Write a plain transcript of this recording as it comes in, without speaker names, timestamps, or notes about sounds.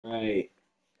Right.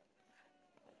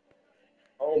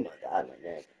 Oh my God, my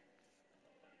neck.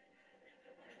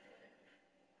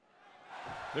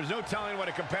 There's no telling what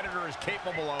a competitor is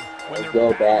capable of when Let's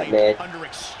they're go, Batman. under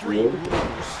extreme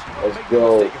rules. Let's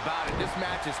go.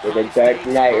 With the Dark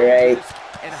Knight, right?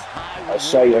 I'll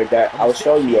show you a Dark. I'll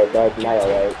show you a Dark Knight,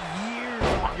 alright? Years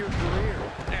off your career.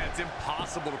 And it's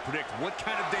impossible to predict what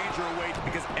kind of danger awaits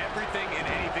because everything and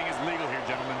anything is legal here,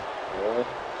 gentlemen.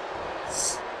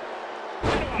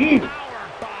 Power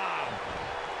bomb.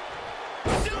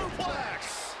 Suplex.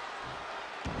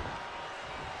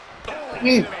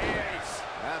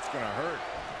 That's gonna hurt.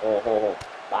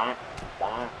 Bah,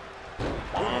 bah,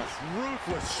 bah.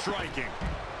 Ruthless striking.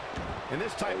 In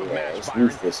this type of Yeah, match, it's Byron,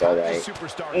 ruthless, all right.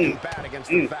 superstar do bad against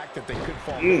the fact that they could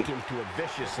fall victim to a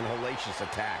vicious and hellacious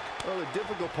attack. Well, the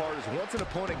difficult part is once an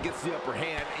opponent gets the upper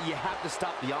hand, you have to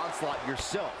stop the onslaught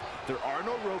yourself. There are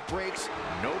no rope breaks,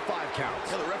 no 5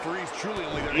 counts. Yeah, the referee's truly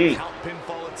only there to count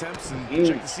pinfall attempts and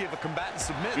check to see if a combatant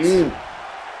submits.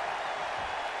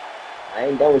 I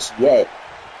ain't done with you yet.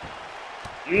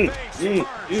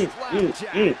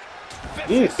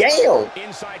 Damn!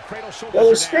 Inside cradle shoulder. Yo,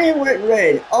 the screen went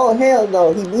red. Oh hell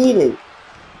no, he bleeding.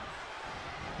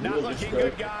 Not looking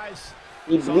good, guys.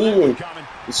 He bleeding.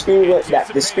 The screen went red.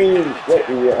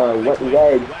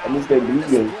 That means they're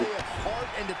bleeding. Heart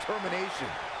and determination,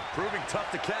 proving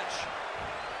tough to catch.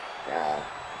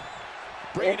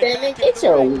 Man, get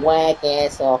your whack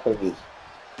ass off of me.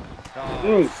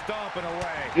 Stomping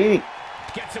away.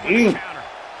 Gets him with the counter.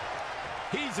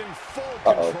 He's in full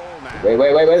control now.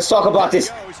 Wait, let's talk about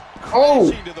this.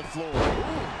 Oh! To the floor.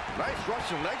 Ooh, nice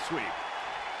Russian leg sweep.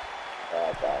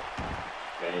 God.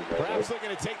 Perhaps looking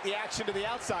to take the action to the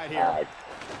outside here.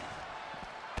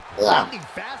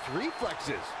 Fast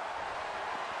reflexes.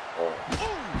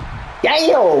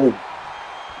 Damn!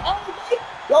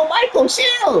 Yo, Michael,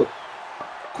 chill!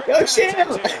 Yo,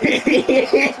 chill!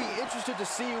 Interested to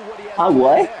see what he has.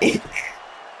 What?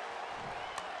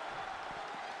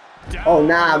 Oh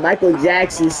nah, Michael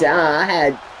Jackson said, I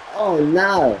had. Oh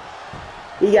no,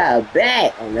 he got a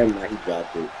bat. Oh, never mind, he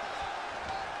dropped it.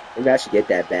 Maybe I should get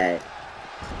that bat.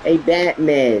 Hey,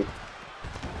 Batman.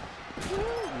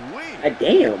 God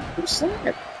damn, who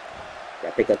slapped?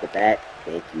 Gotta pick up the bat.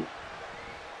 Thank you.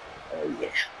 Oh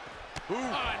yeah.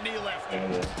 Knee left.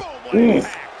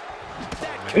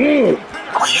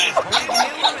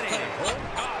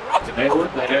 Hey, what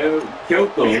the hell?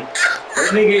 Killed him.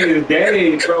 That nigga is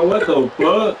dead, bro. What the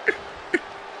fuck?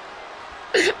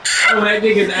 Oh, that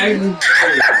nigga's acting.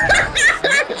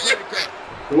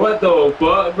 What the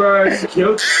fuck, bro? You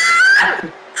killed him.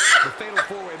 The fatal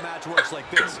four-way match works like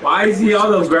this. Why is he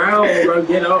on the ground, bro?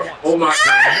 Get up. Oh my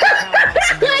God.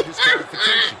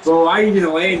 Bro, why you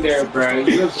just laying there, bro?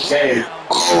 You look dead.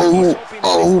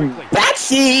 Oh,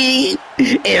 Betsy!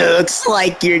 It looks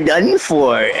like you're done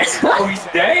for. Oh, he's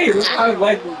dead.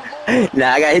 Like,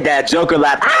 nah, I gotta hit that Joker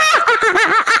lap.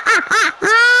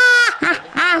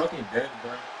 fucking dead,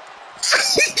 bro.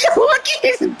 Look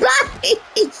at his body.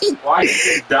 Why did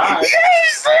he die?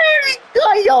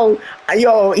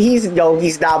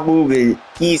 He's not moving.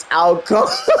 He's out cold.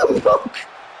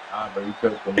 Nah, bro, you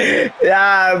killed him.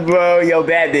 Nah, bro, yo,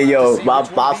 Batman, yo, my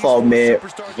fault, man.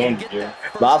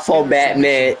 My fault,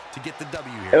 Batman.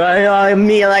 I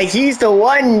mean, like, he's the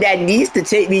one that needs to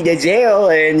take me to jail,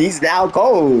 and he's now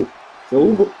cold.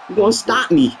 So who gonna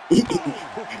stop me?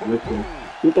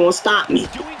 Who gonna stop me?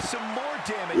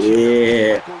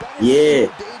 Yeah,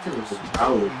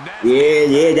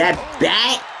 that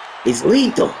bat is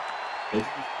lethal.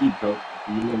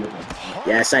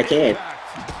 Yes, I can.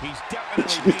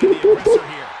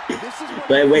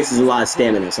 But it wastes a lot of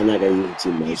stamina, so I'm not gonna use it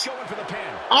too much.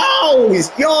 Oh,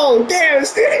 yo, damn!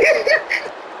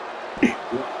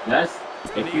 That's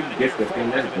if you get the thing,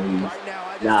 that's gonna use.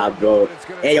 Nah, bro.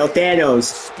 Hey, yo,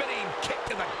 Thanos.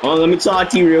 Oh, let me talk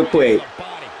to you real quick.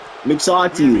 Let me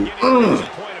talk to you.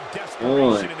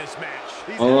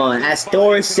 Hold on. As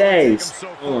Thor says.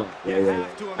 Hold on. Yeah.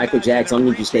 Michael Jackson, I'm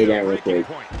gonna need you to stay there real quick.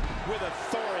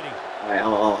 Alright,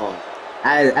 hold on.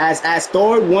 As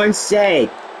Thor once said,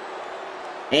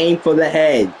 aim for the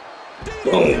head.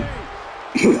 Boom.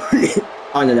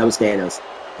 Oh no, that was Thanos.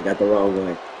 I got the wrong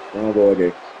one. Wrong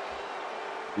order.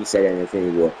 He said that in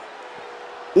Infinity War.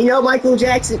 You know Michael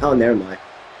Jackson? Oh, never mind.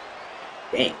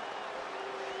 Damn.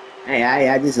 Hey,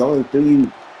 I just only threw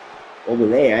you over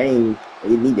there. I didn't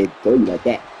need to throw you like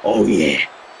that. Oh yeah.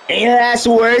 Any last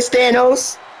words,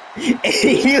 Thanos?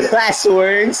 Any last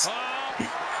words?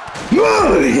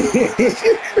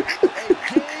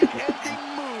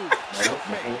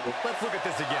 Let's look at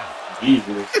this again.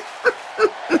 Jesus.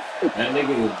 That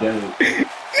nigga is dead.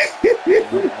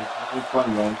 It's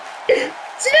fun, man.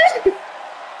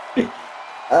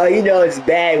 Oh, you know it's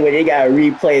bad when they gotta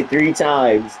replay it 3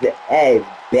 times. That's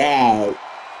bad.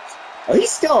 Oh,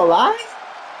 he's still alive?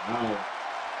 No.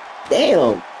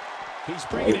 Damn. He's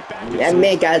bringing it back. That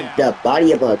man got the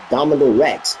body of a Abdominal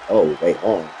Rex. Oh, wait,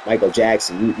 hold on. Michael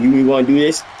Jackson, you want to do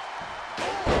this?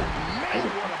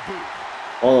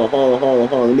 Hold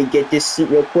on. Let me get this seat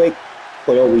real quick.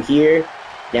 Put it over here.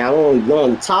 Now I'm going to go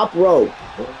on the top rope.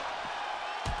 All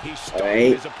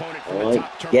right.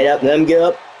 Get up. Let him get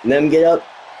up. Let him get up.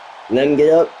 Let him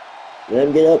get up. Let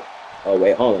him get up. Oh,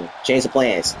 wait, hold on. Change the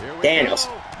plans. Thanos.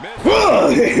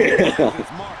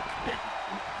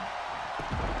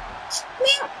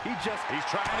 He's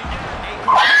trying to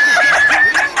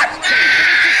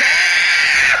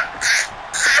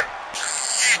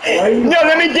No,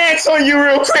 let me dance on you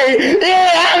real quick.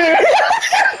 Yeah.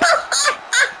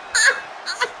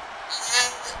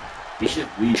 He should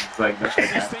leave. It's like that's what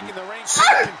He's thinking the ring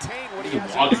can't contain what he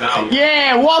has. walks out.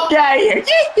 Yeah, walk out of here.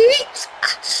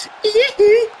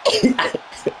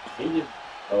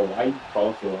 Oh, why you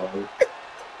fall so hard?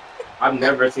 I've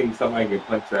never seen somebody get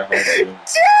punched that hard.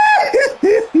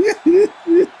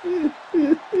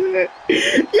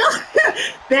 Yo,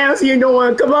 Thanos, you don't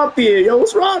want to come up here. Yo,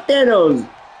 what's wrong, Thanos?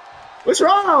 What's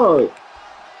wrong?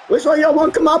 What's wrong? You don't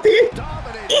want to come up here?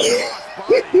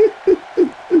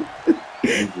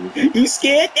 You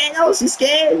scared, Thanos? You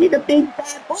scared? You the big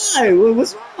bad boy.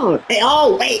 What's wrong? Hey,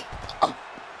 oh, wait.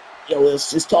 Yo,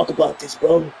 let's just talk about this,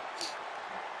 bro.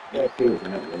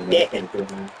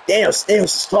 Thanos,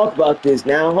 let's talk about this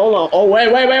now. Hold on. Oh,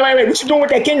 wait. What you doing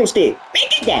with that candlestick? Man,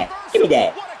 get that. Give me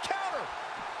that.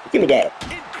 Give me that.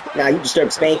 Nah, you disturb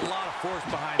Spanky.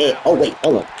 Hey, oh, wait,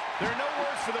 hold on.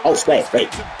 Oh, Splash, wait.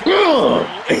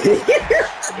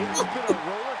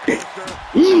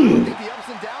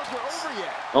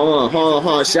 Hold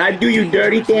on. Should I do you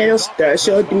dirty, Thanos?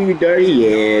 Should I do you dirty?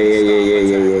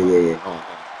 Yeah.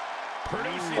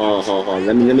 Hold on.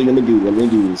 Let me do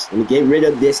this. Let me get rid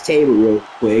of this table real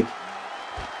quick.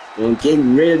 Get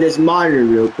rid of this monitor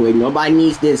real quick. Nobody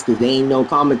needs this because there ain't no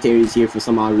commentaries here for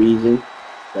some odd reason.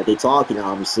 But they talking,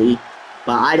 obviously.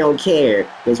 But I don't care.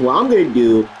 Because what I'm going to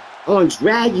do, I'm going to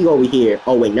drag you over here.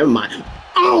 Oh, wait, never mind.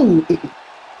 Oh!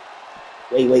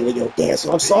 Wait, yo, damn,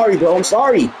 so I'm sorry, bro. I'm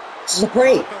sorry. This is a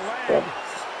prank. Yeah.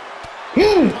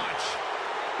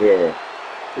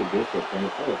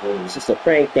 It's just a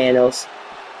prank, Thanos.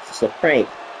 It's just a prank.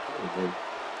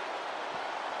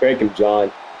 Prank him,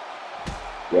 John.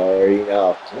 You already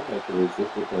know.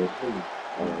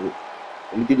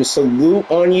 Let me do the salute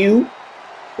on you.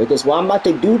 Because what I'm about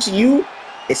to do to you,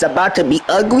 it's about to be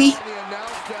ugly,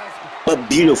 but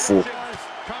beautiful.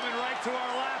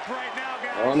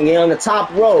 I'm getting on the top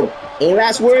rope. Any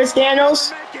last words,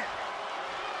 Thanos?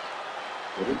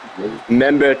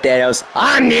 Remember, Thanos,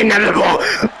 I'm the inevitable!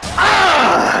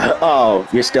 Ah! Oh,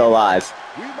 you're still alive.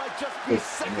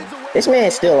 This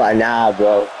man's still alive. Nah,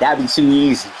 bro. That'd be too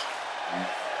easy.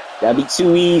 That'd be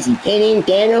too easy. Pinning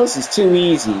Thanos is too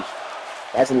easy.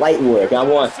 That's light work. I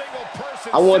want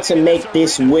to make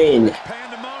this win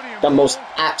the most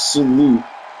absolute,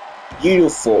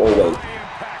 beautiful. Oh, wait.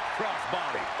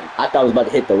 I thought I was about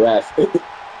to hit the ref.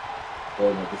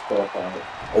 Oh,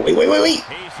 wait.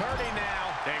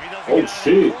 Oh,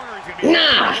 shit.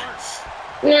 Nah,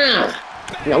 we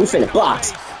finna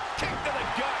box.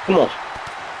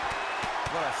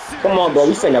 Come on, bro.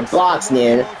 We finna box,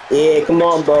 man. Yeah, come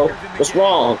on, bro. What's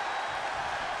wrong?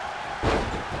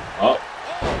 Oh.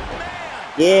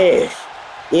 Yeah.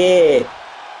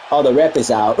 Oh, the ref is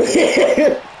out.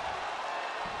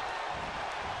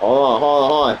 Hold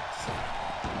on.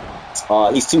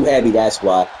 Oh, he's too heavy, that's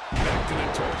why.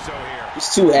 He's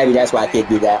too heavy, that's why I can't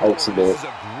do that ultimate.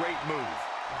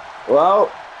 Well,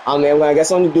 I mean, I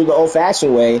guess I'm gonna do the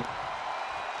old-fashioned way.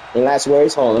 And last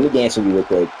words, hold on, let me dance with you real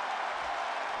quick.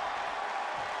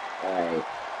 Alright.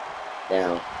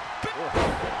 Now.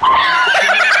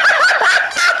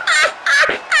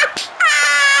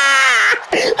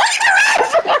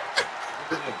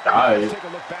 Take a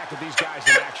look back at these guys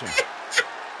in action.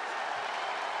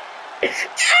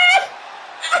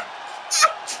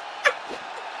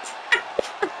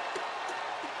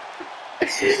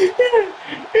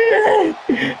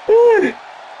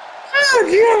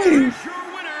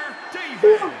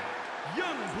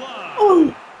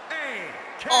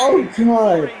 Oh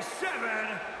God!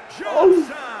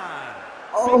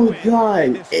 Oh God!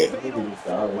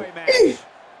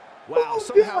 Wow,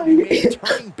 somehow he made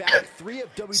turning back 3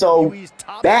 of WWE's So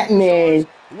top Batman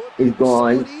is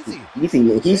gone. So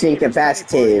He's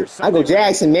incapacitated. Uncle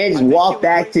Jackson, man, just walked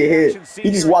back to his.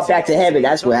 He just walked back to heaven.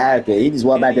 That's what happened. He just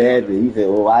walked back to heaven. He said,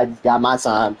 "Oh, I just got my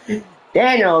time."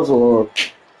 Daniels, or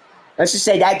let's just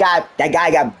say that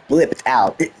guy got blipped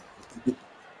out.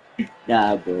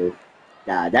 Nah, bro.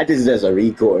 Nah, that is just a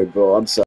record, bro. I'm sorry.